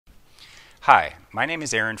Hi, my name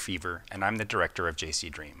is Aaron Fever, and I'm the director of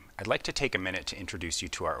JCDREAM. I'd like to take a minute to introduce you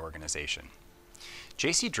to our organization.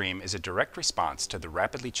 JCDREAM is a direct response to the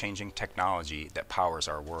rapidly changing technology that powers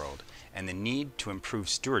our world and the need to improve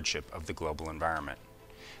stewardship of the global environment.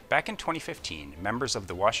 Back in 2015, members of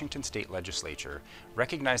the Washington State Legislature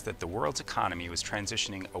recognized that the world's economy was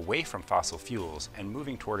transitioning away from fossil fuels and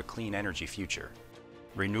moving toward a clean energy future.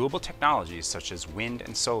 Renewable technologies such as wind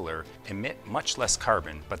and solar emit much less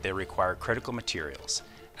carbon, but they require critical materials,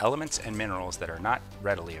 elements and minerals that are not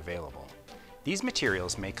readily available. These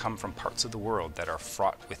materials may come from parts of the world that are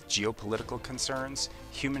fraught with geopolitical concerns,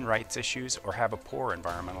 human rights issues, or have a poor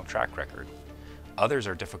environmental track record. Others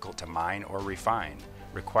are difficult to mine or refine,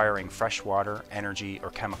 requiring fresh water, energy, or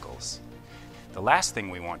chemicals. The last thing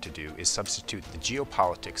we want to do is substitute the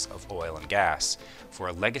geopolitics of oil and gas for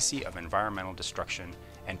a legacy of environmental destruction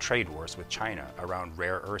and trade wars with China around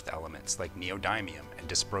rare earth elements like neodymium and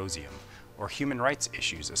dysprosium, or human rights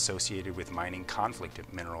issues associated with mining conflict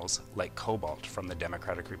minerals like cobalt from the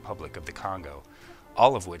Democratic Republic of the Congo,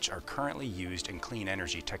 all of which are currently used in clean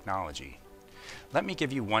energy technology. Let me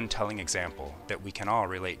give you one telling example that we can all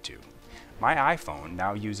relate to. My iPhone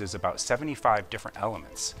now uses about 75 different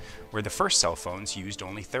elements, where the first cell phones used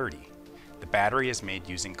only 30. The battery is made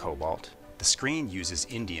using cobalt, the screen uses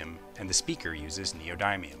indium, and the speaker uses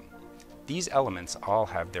neodymium. These elements all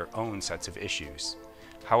have their own sets of issues.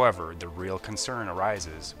 However, the real concern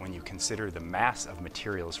arises when you consider the mass of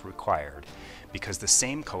materials required, because the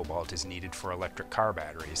same cobalt is needed for electric car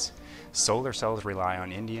batteries. Solar cells rely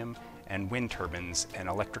on indium, and wind turbines and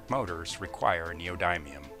electric motors require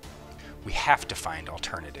neodymium. We have to find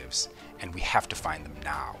alternatives, and we have to find them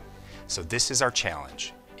now. So this is our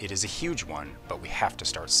challenge. It is a huge one, but we have to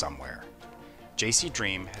start somewhere.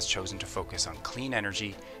 JCDREAM has chosen to focus on clean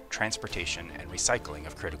energy, transportation, and recycling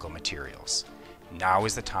of critical materials. Now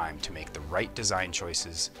is the time to make the right design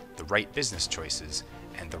choices, the right business choices,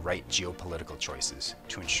 and the right geopolitical choices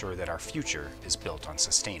to ensure that our future is built on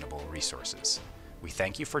sustainable resources. We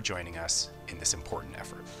thank you for joining us in this important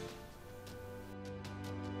effort.